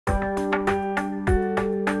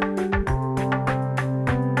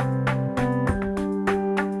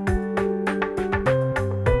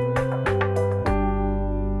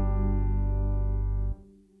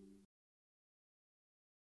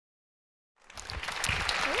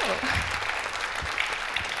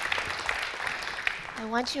I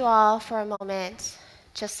want you all for a moment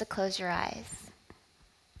just to close your eyes.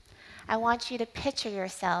 I want you to picture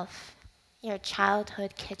yourself in your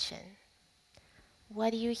childhood kitchen. What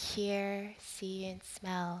do you hear, see, and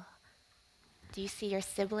smell? Do you see your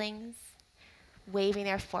siblings waving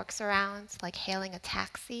their forks around like hailing a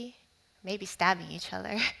taxi? Maybe stabbing each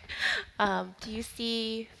other. Do you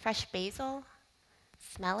see fresh basil?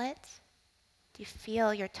 Smell it? Do you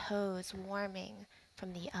feel your toes warming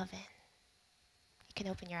from the oven? You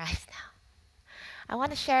can open your eyes now. I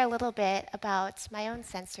want to share a little bit about my own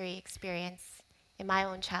sensory experience in my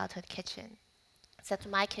own childhood kitchen, except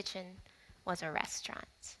my kitchen was a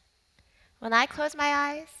restaurant. When I close my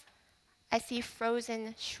eyes, I see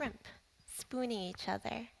frozen shrimp spooning each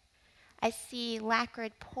other. I see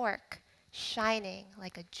lacquered pork shining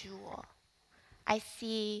like a jewel. I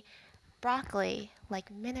see broccoli like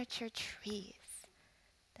miniature trees.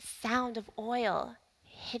 The sound of oil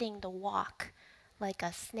hitting the wok like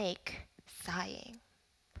a snake sighing.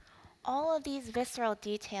 All of these visceral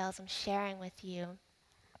details I'm sharing with you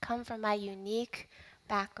come from my unique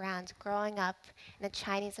background growing up in a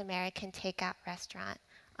Chinese American takeout restaurant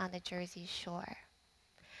on the Jersey Shore.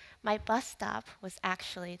 My bus stop was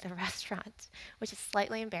actually the restaurant, which is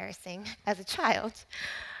slightly embarrassing as a child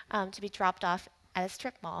to be dropped off at a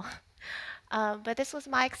strip mall. But this was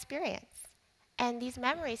my experience. And these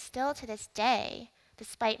memories still to this day,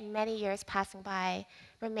 despite many years passing by,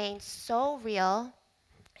 remain so real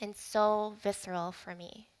and so visceral for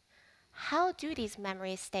me. How do these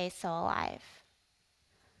memories stay so alive?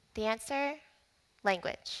 The answer?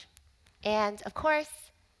 Language. And of course,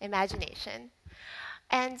 imagination.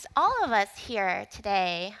 And all of us here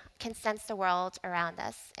today can sense the world around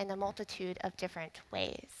us in a multitude of different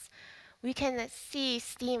ways. We can see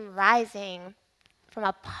steam rising from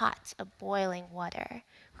a pot of boiling water.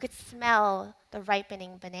 We could smell the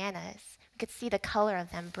ripening bananas. We could see the color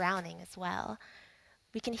of them browning as well.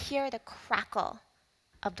 We can hear the crackle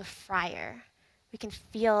of the fryer. We can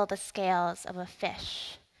feel the scales of a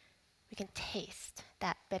fish. We can taste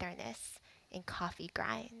that bitterness in coffee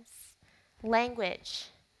grinds. Language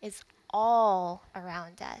is all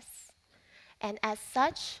around us. And as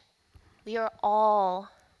such, we are all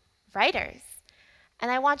writers. And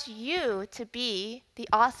I want you to be the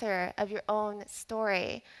author of your own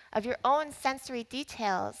story, of your own sensory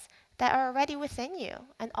details that are already within you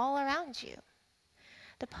and all around you.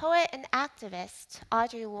 The poet and activist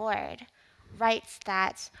Audre Lorde writes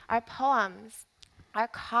that our poems are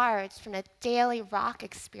cards from the daily rock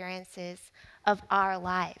experiences of our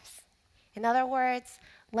lives. In other words,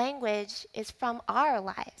 language is from our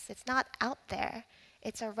lives. It's not out there.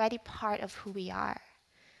 It's already part of who we are.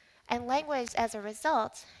 And language, as a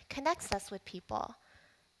result, connects us with people.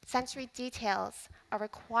 Sensory details are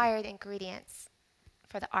required ingredients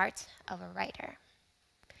for the art of a writer.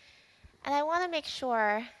 And I want to make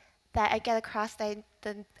sure that I get across the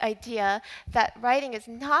idea that writing is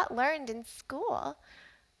not learned in school.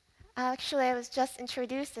 Actually, I was just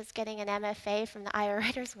introduced as getting an MFA from the Iowa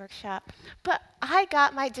Writers Workshop, but I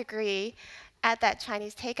got my degree at that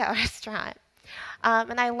Chinese takeout restaurant.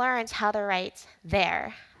 And I learned how to write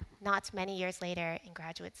there, not many years later in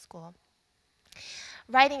graduate school.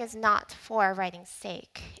 Writing is not for writing's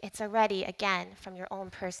sake. It's already, again, from your own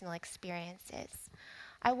personal experiences.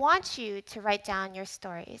 I want you to write down your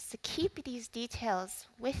stories, to keep these details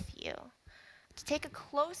with you, to take a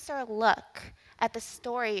closer look at the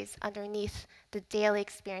stories underneath the daily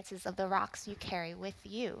experiences of the rocks you carry with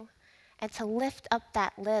you, and to lift up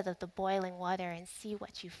that lid of the boiling water and see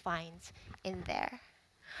what you find in there.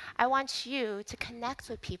 I want you to connect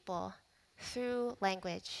with people through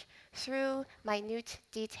language, through minute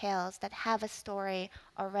details that have a story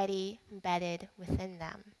already embedded within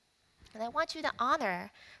them. And I want you to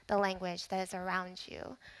honor the language that is around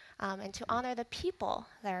you, and to honor the people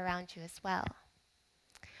that are around you as well.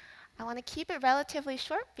 I want to keep it relatively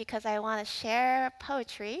short because I want to share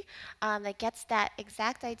poetry that gets that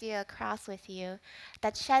exact idea across with you,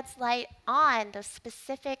 that sheds light on the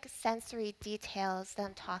specific sensory details that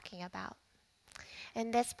I'm talking about.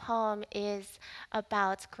 And this poem is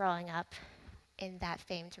about growing up in that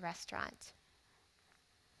famed restaurant.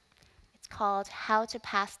 It's called How to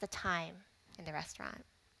Pass the Time in the Restaurant.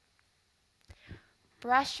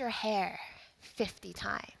 Brush your hair 50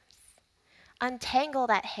 times. Untangle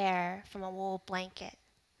that hair from a wool blanket.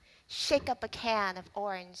 Shake up a can of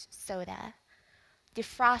orange soda.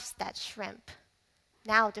 Defrost that shrimp.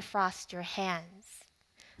 Now defrost your hands.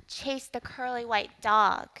 Chase the curly white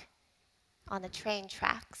dog on the train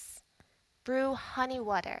tracks. Brew honey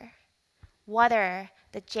water. Water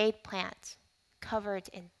the jade plant covered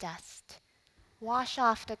in dust. Wash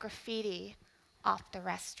off the graffiti off the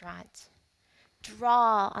restaurant.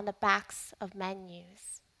 Draw on the backs of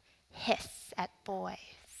menus. Hiss at boys.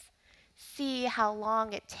 See how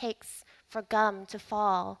long it takes for gum to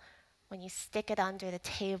fall when you stick it under the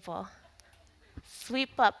table.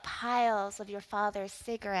 Sweep up piles of your father's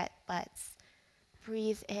cigarette butts.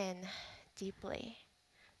 Breathe in deeply.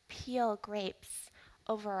 Peel grapes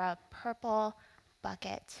over a purple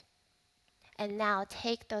bucket. And now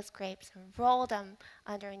take those grapes and roll them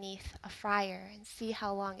underneath a fryer and see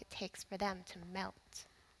how long it takes for them to melt.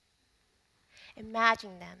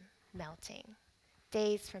 Imagine them melting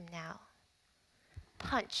days from now.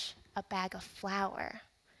 Punch a bag of flour.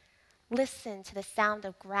 Listen to the sound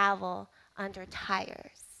of gravel under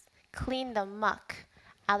tires. Clean the muck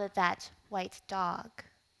out of that white dog.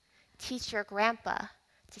 Teach your grandpa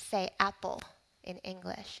to say apple in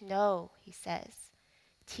English. No, he says.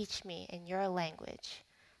 Teach me in your language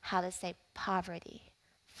how to say poverty,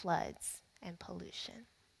 floods, and pollution.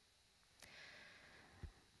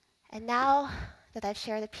 And now that I've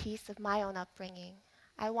shared a piece of my own upbringing,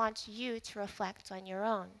 I want you to reflect on your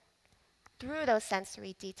own through those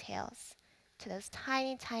sensory details to those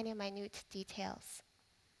tiny, tiny, minute details.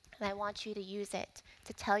 And I want you to use it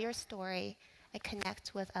to tell your story and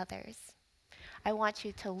connect with others. I want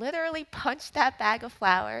you to literally punch that bag of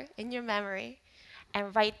flour in your memory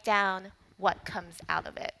and write down what comes out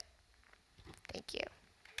of it. Thank you.